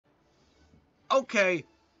Okay,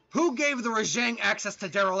 who gave the Rajang access to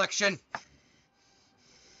dereliction?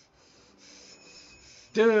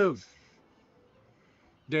 Dude,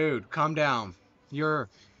 calm down.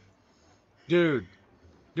 Dude,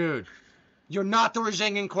 you're not the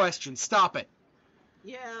Rajang in question. Stop it.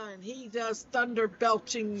 Yeah, and he does thunder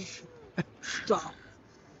belching stuff.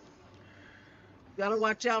 Gotta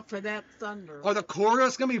watch out for that thunder. Are the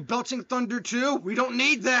Koryos gonna be belching thunder too? We don't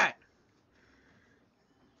need that.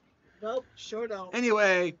 Nope, sure don't.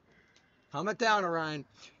 Anyway, calm it down, Oryon.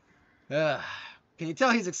 Can you tell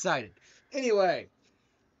he's excited? Anyway,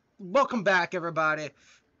 welcome back, everybody.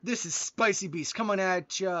 This is Spicy Beast coming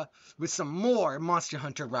at you with some more Monster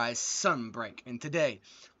Hunter Rise Sunbreak. And today,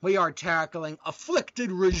 we are tackling Afflicted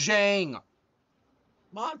Rajang.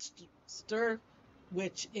 Monster,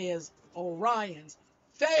 which is Oryon's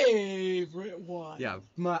favorite one. Yeah,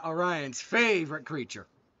 Orion's favorite creature.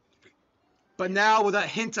 But now with a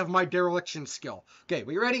hint of my dereliction skill. Okay,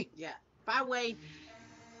 we ready? Yeah. By the way,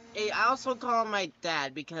 I also call him my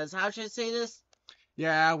dad because how should I say this?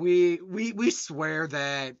 Yeah, we swear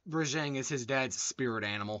that Rajang is his dad's spirit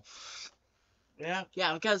animal. Yeah.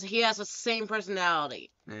 Yeah, because he has the same personality.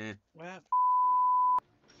 Well,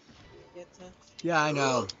 Yeah, I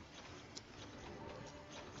know.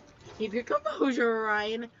 Keep your composure,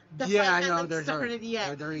 Oryon. The Yeah, fight I know. hasn't There started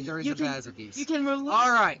yet. is You a can- Bazooka piece. You can release.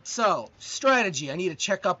 All right, so strategy. I need to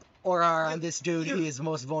check up on this dude. He is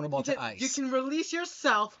most vulnerable to ice. You can release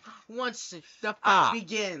yourself once the fight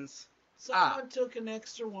begins. someone took an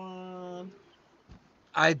extra one.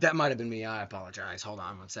 That might have been me. I apologize. Hold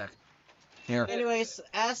on one sec. Here. Anyways,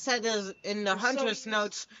 as said in the Hunter's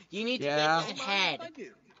notes, you need to get that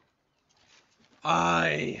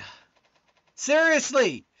head.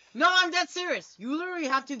 Seriously. No, I'm dead serious. You literally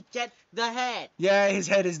have to get the head. Yeah, his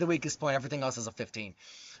head is the weakest point. Everything else is a 15.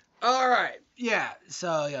 All right. Yeah.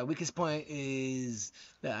 So yeah, weakest point is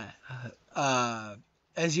as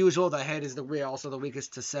usual. The head is also the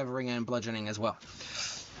weakest to severing and bludgeoning as well.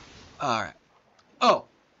 All right. Oh.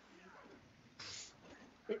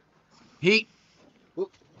 Heat.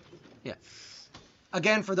 Yeah.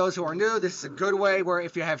 Again, for those who are new, this is a good way where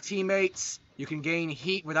if you have teammates, you can gain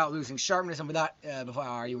heat without losing sharpness and without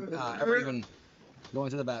before you ever even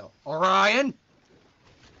going to the battle. Oryon.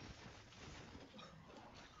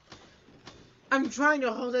 I'm trying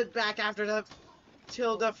to hold it back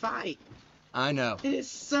till the fight. I know. It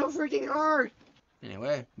is so freaking hard.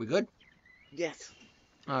 Anyway, we good? Yes.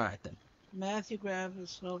 All right then. Matthew grabbed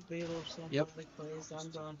his snow beetle. Somebody Yep. plays.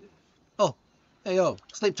 I'm done. Oh, hey yo,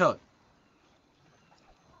 sleep toad.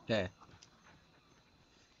 Okay.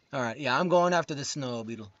 All right, yeah, I'm going after the snow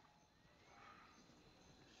beetle,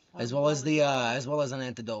 as well as an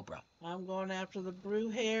antidote, bro. I'm going after the brew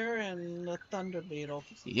hare and the thunder beetle.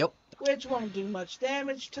 Yep. Which won't do much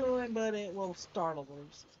damage to him, but it will startle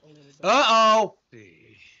him. Uh-oh.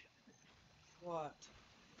 What?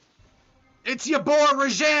 It's your boy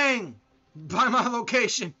Rajang by my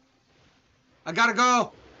location. I gotta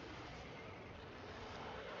go.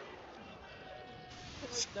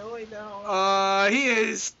 No, he don't. He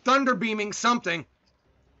is thunder beaming something.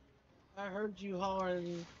 I heard you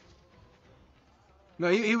hollering.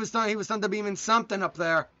 No, he was thunder beaming something up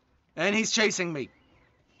there, and he's chasing me.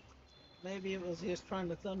 Maybe it was just trying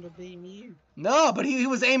to thunder beam you. No, but he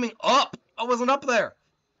was aiming up. I wasn't up there.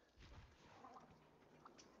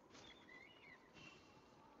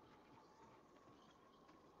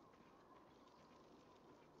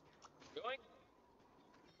 Going.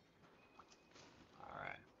 All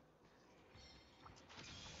right.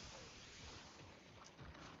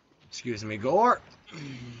 Excuse me, Gore.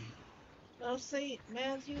 Oh, see,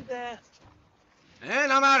 Matthew, that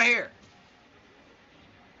And I'm out of here.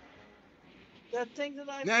 thing that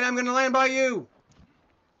I... And I'm gonna land by you.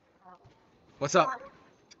 What's up?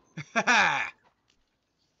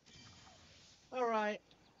 All right,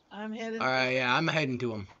 I'm headed. All right, yeah, I'm heading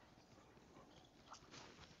to him.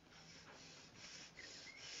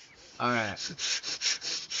 All right.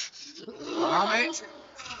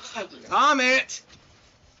 Comment.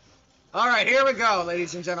 All right, here we go,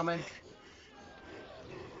 ladies and gentlemen.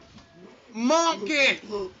 Monkey.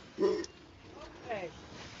 Hey,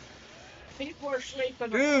 people are sleeping.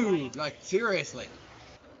 Dude, like seriously.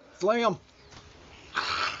 Slay him.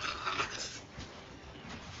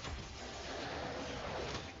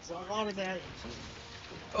 There's a lot of that.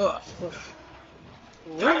 Ugh.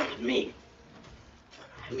 Look at me.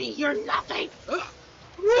 I mean, you're nothing.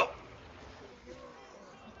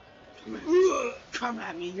 Come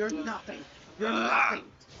at me. You're nothing. You're nothing.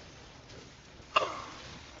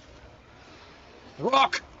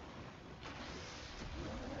 Rock.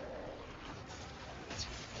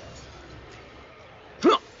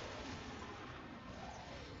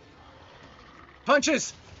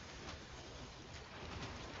 Punches!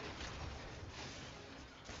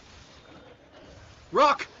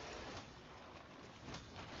 Rock!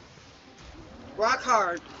 Rock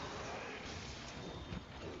hard.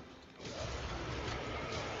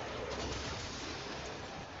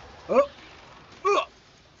 Oh!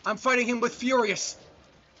 I'm fighting him with Furious.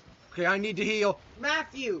 Okay, I need to heal.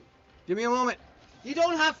 Matthew, Give me a moment. you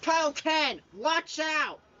don't have Kyle Ken. Watch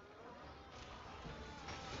out.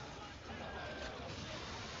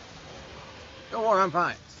 Don't worry, I'm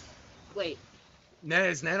fine. Wait,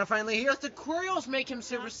 Is Nana finally here? does the Curios make him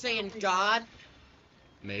Super Saiyan God?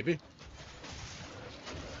 Maybe.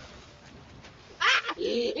 Ah!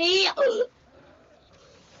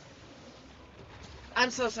 I'm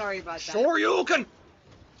so sorry about that. Shoryuken!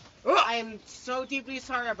 I am so deeply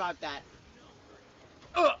sorry about that.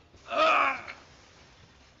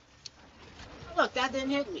 Look, that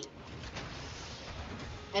didn't hit me.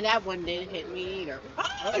 And that one didn't hit me either.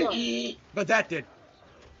 But that did.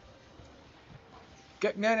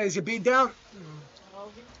 Get Nana, is your bead down? Oh,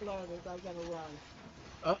 he flooded. I gotta run.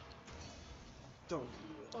 Uh, Don't.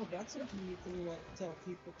 Oh, that's a neat thing to tell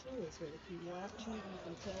people too. Is that if you watch it, you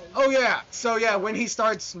can tell. Oh yeah. So yeah, when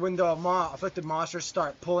the afflicted monsters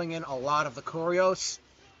start pulling in a lot of the Curios.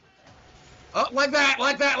 Oh, like that.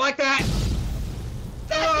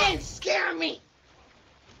 That didn't scare me!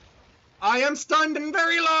 I am stunned and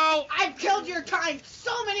very low. I've killed your kind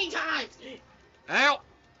so many times! Ow.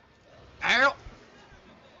 Ow.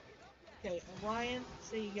 Okay, Orion,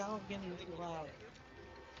 see y'all getting too loud.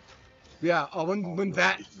 Yeah. Oh,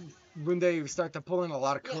 when they start to pull in a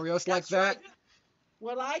lot of Curios like That's that. right.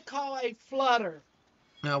 What I call a flutter.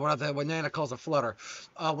 Now, what Nana calls a flutter,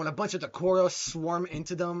 when a bunch of the Curios swarm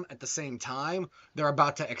into them at the same time, they're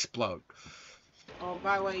about to explode. Oh,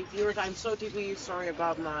 by the way, viewers, I'm so deeply sorry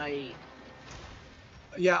about my...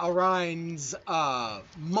 Yeah, Orion's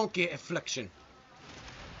monkey affliction.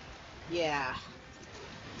 Yeah.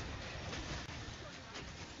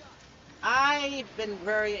 I've been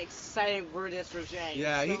very excited for this Rajang.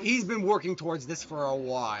 Yeah, he's been working towards this for a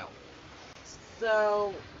while.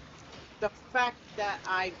 So, the fact that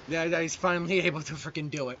Yeah, that he's finally able to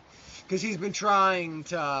freaking do it, because he's been trying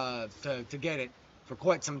to get it for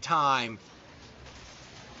quite some time.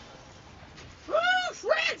 Woo,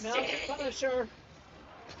 Francis! Now, Punisher.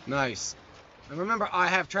 Nice. And remember, I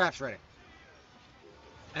have traps ready.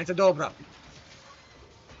 And it's a Dobra.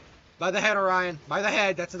 By the head, Orion. By the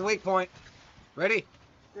head. That's the weak point. Ready?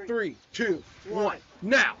 3, 2, 1.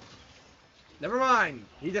 Now! Never mind.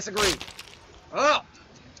 He disagreed. Oh!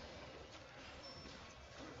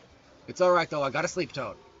 It's alright, though. I got a sleep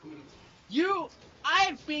toad.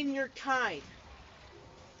 I've been your kind.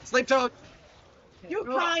 Sleep toad!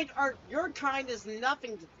 Your kind is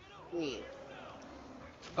nothing to me.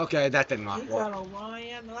 Okay, that did not He work. got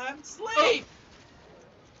Orion. I'm asleep.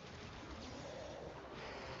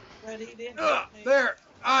 But he didn't. hit me. There!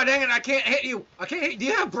 Ah, dang it, I can't hit you! I can't hit you! Do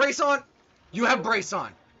you have brace on? You have brace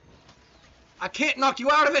on. I can't knock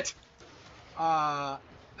you out of it!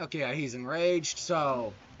 Okay, yeah, he's enraged,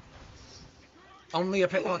 so... Only a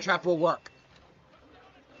pitfall trap will work.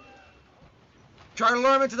 Try to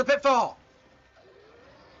lure him into the pitfall!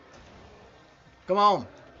 Come on.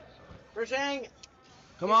 Rajang,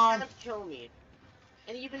 Come you on. can't kill me.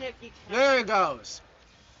 And even if you can, There he goes.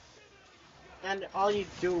 and all you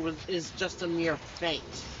do is just a mere feint.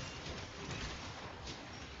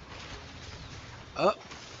 Oh.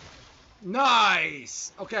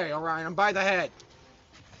 Nice! Okay, Orion, I'm by the head.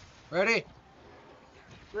 Ready?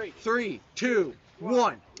 3, 2,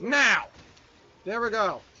 1, now! There we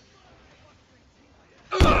go.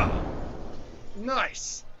 Ugh!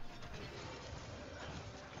 Nice!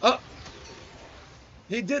 Oh!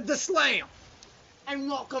 He did the slam! And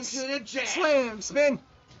welcome to the jam. Slam! Spin!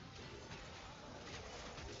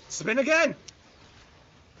 Spin again!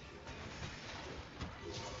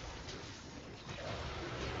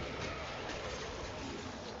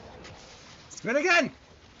 Spin again!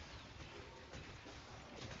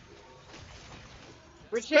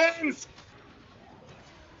 Spins!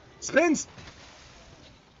 Spins!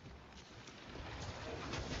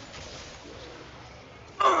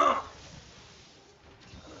 Ugh!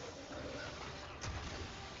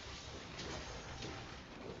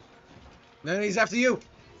 Then he's after you.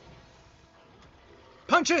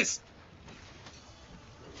 Punches!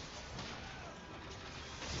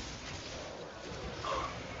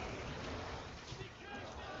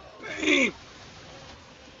 Bam!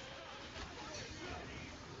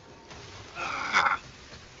 Ah!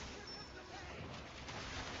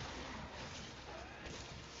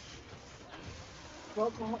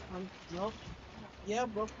 Broke horn. Nope. Yeah,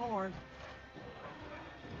 broke horn.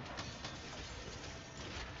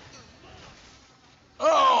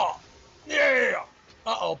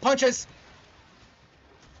 punches.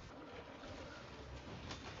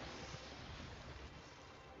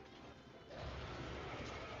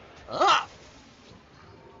 Ah!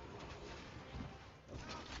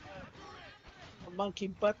 The monkey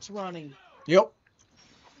butt's running. Yep.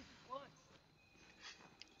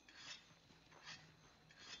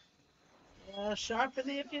 Sharpen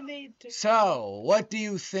it if you need to. So, what do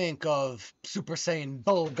you think of Super Saiyan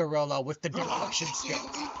Bull Gorilla with the deflection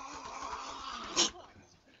skills?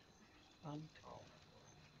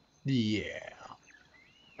 Yeah.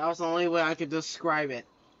 That was the only way I could describe it.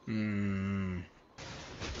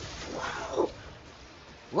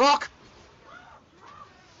 Rock!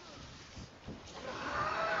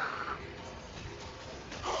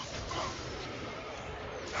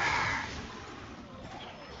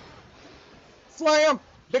 Slam!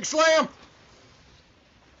 Big slam!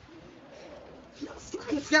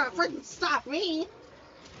 It's gonna freaking stop me!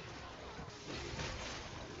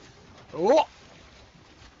 Oh!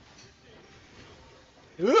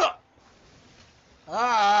 Ugh.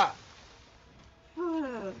 Ah!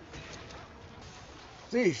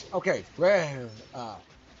 See, okay. I'm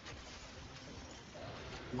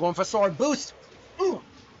going for sword boost. Ooh.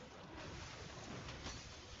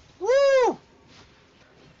 Woo!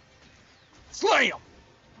 Slam!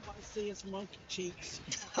 I see his monkey cheeks.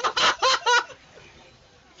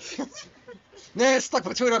 Nah, it's stuck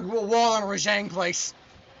between a wall and a Rajang place.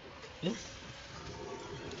 I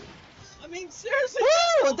mean, seriously.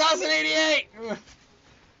 Woo! 1088!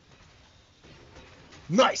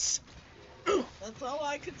 Nice! That's all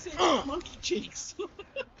I could see. Was monkey cheeks.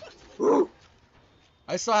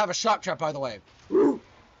 I still have a shock trap, by the way.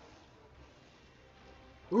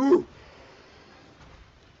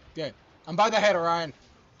 Okay, I'm by the head, Orion.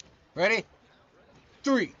 Ready?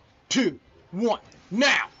 3, 2, 1,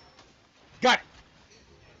 now! Got it!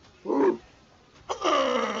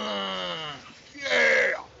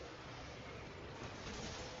 Yeah!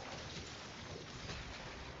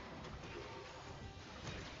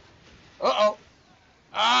 Uh-oh.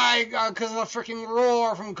 Because of the freaking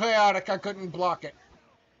roar from Chaotic, I couldn't block it.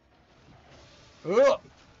 Ugh.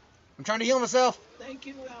 I'm trying to heal myself. Thank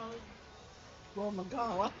you,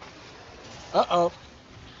 Magala. Uh-oh.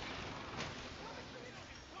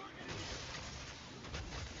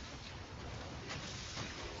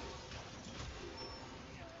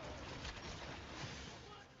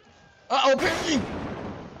 Uh-oh, baby!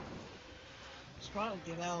 Just trying to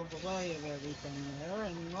get out of the way of everything there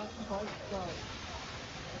and not quite so.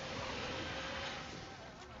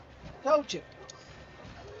 Told you.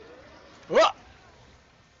 Ah!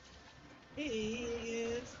 He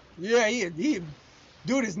is. Yeah, he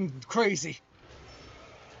dude is crazy.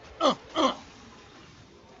 Yeah,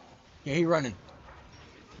 he running.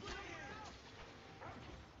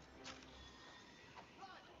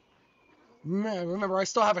 Remember, I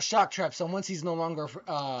still have a shock trap, so once he's no longer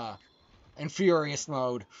in furious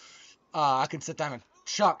mode, I can sit down and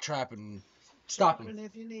shock trap and stop him.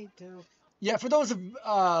 If you need to. Yeah, for those of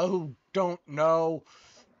who don't know,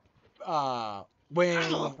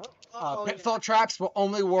 when pitfall traps will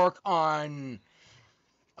only work on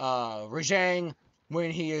Rajang when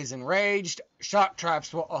he is enraged. Shock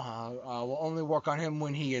traps will only work on him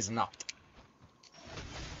when he is not.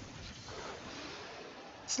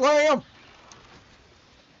 Slam!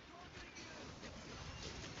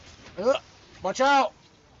 Watch out!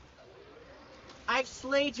 I've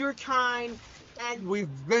slayed your kind, and We've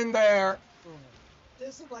been there.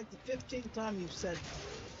 This is like the 15th time you've said that.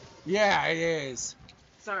 Yeah, it is.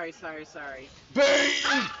 sorry. Bang!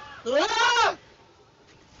 Ah!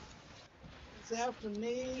 It's after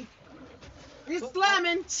me. He's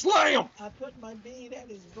slamming. Slam! I put my bead at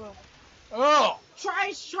his butt. Oh!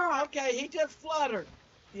 Try sharp. Okay, he just fluttered.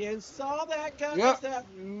 You saw that kind Yep. of stuff?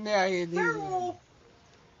 Yeah, he Barrel.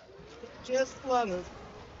 Just fluttered.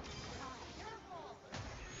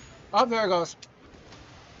 Oh, there it goes.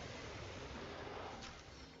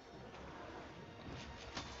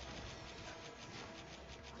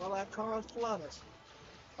 Well, that car flutters.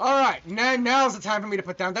 Alright, now's the time for me to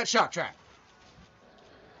put down that shock trap.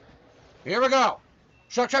 Here we go.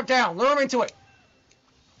 Shock trap down. Lure him into it.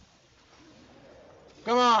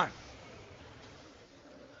 Come on.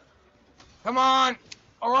 Come on.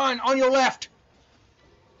 Orion, on your left.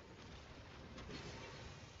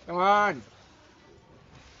 Come on.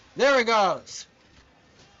 There he goes.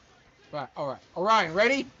 Right, alright. Orion,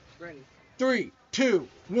 ready? Ready. 3, 2,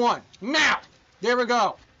 1, now! There we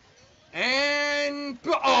go. And...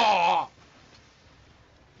 Oh!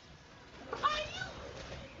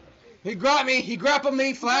 He grabbed me. He grappled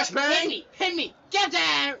me. Flashbang. Hit me. Get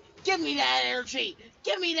that. Give me that energy.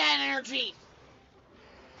 Give me that energy.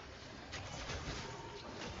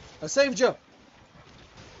 I saved you.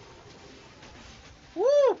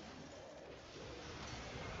 Woo!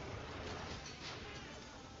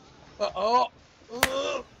 Uh-oh.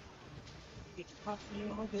 He caught me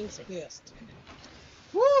on his fist.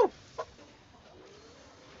 Woo!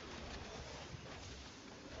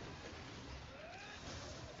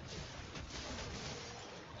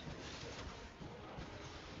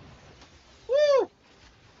 Woo!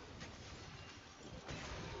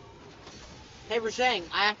 Hey, Rajang,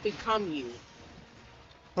 I have become you.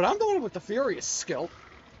 But I'm the one with the furious skill.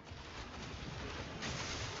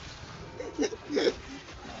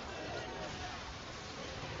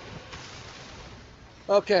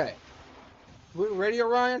 Okay. We ready,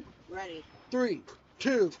 Orion? Ready. 3,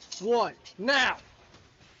 2, 1, now!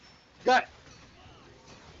 Got it!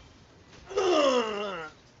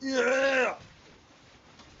 Yeah!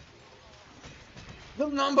 The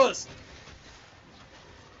numbers!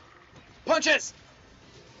 Punches!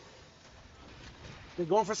 They're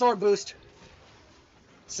going for sword boost.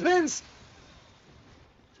 Spins!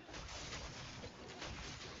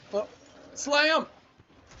 Oh, slam!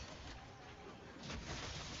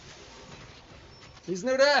 He's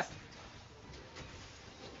new death!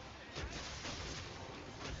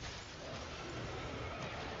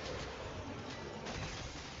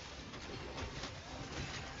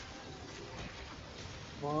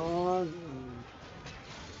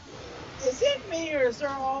 Is it me, or is there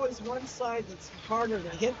always one side that's harder to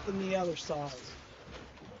hit than the other side?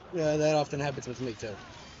 Yeah, that often happens with me too.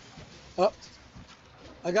 Oh,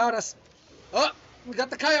 I got us. Oh, we got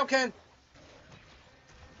the Kaioken.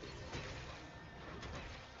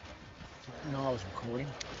 No, I was recording.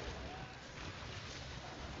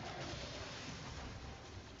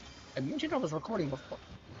 I mentioned I was recording before.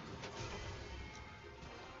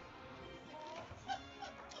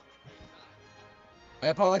 I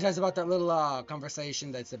apologize about that little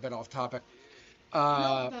conversation that's a bit off topic.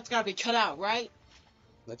 No, that's gotta be cut out, right?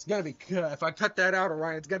 It's gonna be if I cut that out,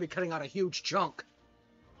 Orion, it's gonna be cutting out a huge chunk.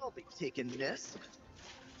 I'll be taking this.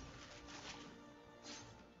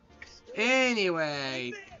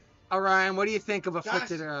 Anyway, Orion, what do you think of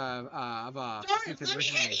Afflicted Darn it, Afflicted let me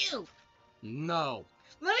Rajang? hit you! No.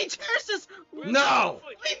 Let me curse this! No!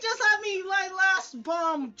 He just had me my last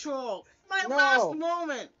bomb troll! My No. last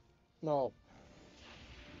moment! No.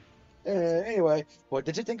 Anyway, what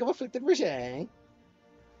did you think of Afflicted Rajang?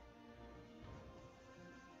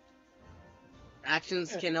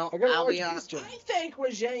 Actions can I gotta I'll watch be honest. this, I think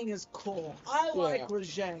Rajang is cool. I like Yeah.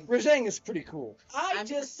 Rajang. Rajang is pretty cool. I I'm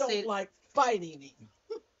just gonna say- don't like fighting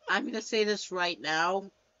him. I'm gonna say this right now.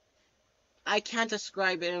 I can't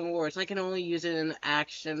describe it in words. I can only use it in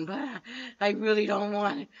action, but I really don't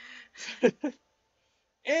want it.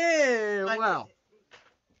 Well.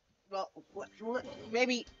 Well,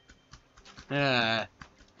 maybe Uh,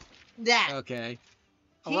 that. okay.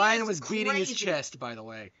 He Orion is was beating his crazy. chest, by the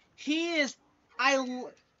way. He is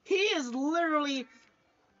literally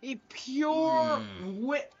a pure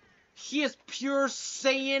he is pure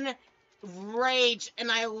Saiyan rage,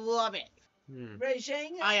 and I love it.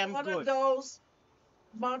 Rajang is I am one good. of those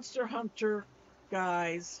Monster Hunter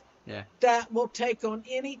guys Yeah. that will take on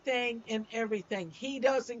anything and everything. He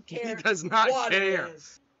doesn't He care does not what care. it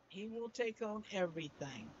is. He will take on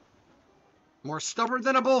everything. More stubborn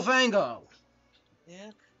than a bullfango.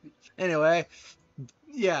 Yeah. Anyway,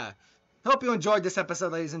 yeah. Hope you enjoyed this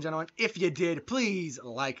episode, ladies and gentlemen. If you did, please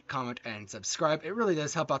like, comment, and subscribe. It really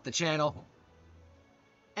does help out the channel.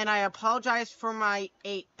 And I apologize for my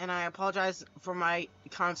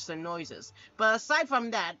constant noises. But aside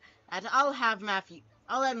from that, I'll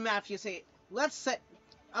let Matthew say,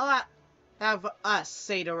 I'll have us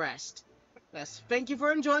say the rest. Yes, thank you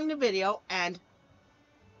for enjoying the video, and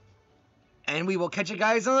And we will catch you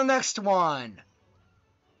guys on the next one.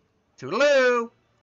 Toodaloo!